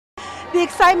The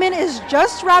excitement is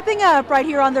just wrapping up right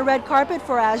here on the red carpet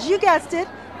for, as you guessed it,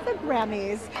 the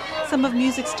Grammys. Some of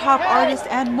music's top artists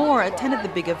and more attended the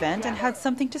big event and had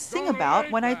something to sing about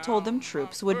when I told them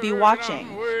troops would be watching.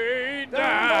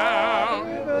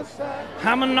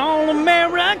 I'm an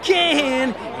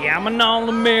all-American, yeah, I'm an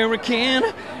all-American,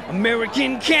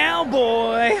 American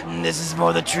cowboy. This is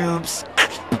for the troops.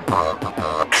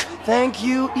 Thank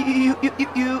you.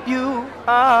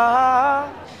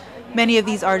 Many of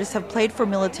these artists have played for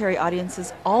military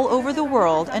audiences all over the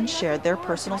world and shared their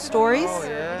personal stories. We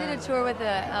did a tour with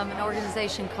an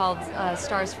organization called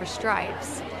Stars for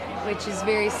Stripes, which is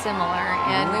very similar,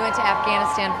 and we went to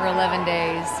Afghanistan for 11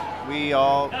 days. We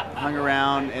all hung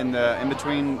around in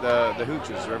between the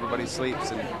hooches where everybody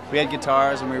sleeps, and we had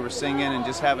guitars and we were singing and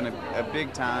just having a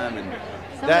big time. And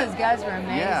some of those guys were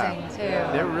amazing too.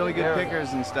 They were really good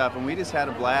pickers and stuff, and we just had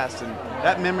a blast. And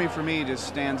that memory for me just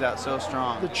stands out so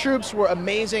strong. The troops were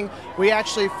amazing. We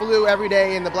actually flew every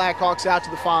day in the Blackhawks out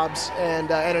to the FOBs and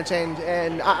entertained,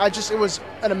 and it was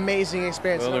an amazing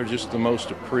experience. Well, they're just the most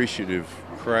appreciative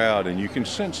crowd, and you can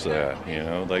sense that. You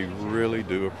know, they really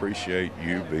do appreciate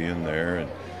you being there,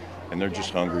 and they're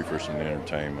just hungry for some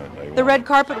entertainment. The red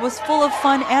carpet was full of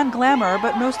fun and glamour,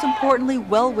 but most importantly,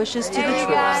 well wishes to the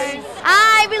troops.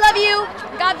 Hi, we love you.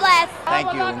 God bless.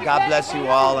 Thank you, and God bless you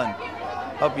all, and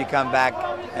hope you come back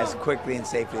as quickly and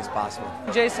safely as possible.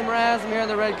 Jason Mraz, I'm here on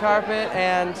the red carpet,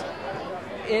 and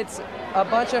it's a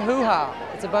bunch of hoo-ha.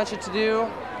 It's a bunch of to-do,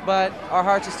 but our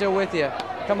hearts are still with you.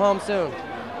 Come home soon.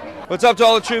 What's up to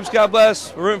all the troops? God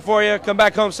bless. We're rooting for you. Come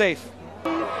back home safe.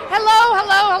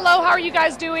 Hello. How are you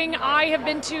guys doing? I have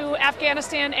been to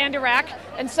Afghanistan and Iraq,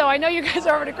 and so I know you guys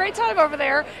are having a great time over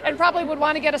there and probably would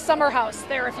want to get a summer house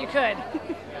there if you could.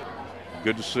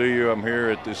 Good to see you. I'm here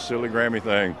at this silly Grammy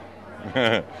thing.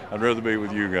 I'd rather be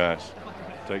with you guys.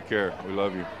 Take care. We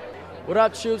love you. What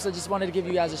up, troops? I just wanted to give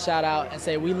you guys a shout out and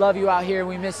say we love you out here,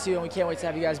 we miss you, and we can't wait to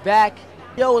have you guys back.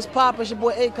 Yo, what's poppin'? It's your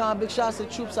boy Akon. Big shouts to the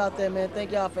troops out there, man.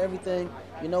 Thank y'all for everything.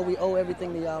 You know we owe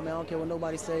everything to y'all, man. I don't care what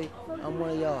nobody say. I'm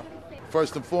one of y'all.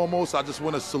 First and foremost, I just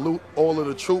want to salute all of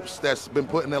the troops that's been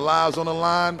putting their lives on the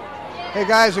line. Hey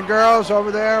guys and girls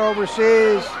over there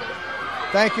overseas,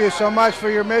 thank you so much for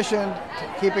your mission,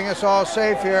 keeping us all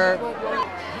safe here.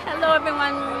 Hello,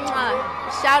 everyone.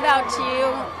 Shout out to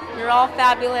you. You're all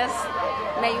fabulous.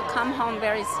 May you come home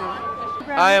very soon.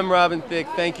 I am Robin Thicke.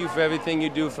 Thank you for everything you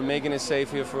do for making it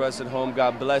safe here for us at home.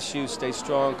 God bless you. Stay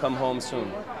strong. Come home soon.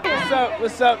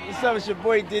 What's up? It's your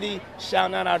boy Diddy,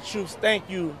 shouting out our troops. Thank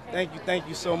you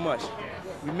so much.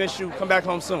 We miss you. Come back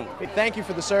home soon. Hey, thank you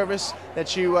for the service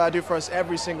that you do for us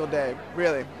every single day.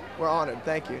 Really, we're honored.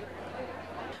 Thank you.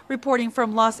 Reporting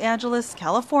from Los Angeles,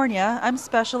 California, I'm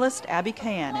Specialist Abbey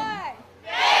Cayanan.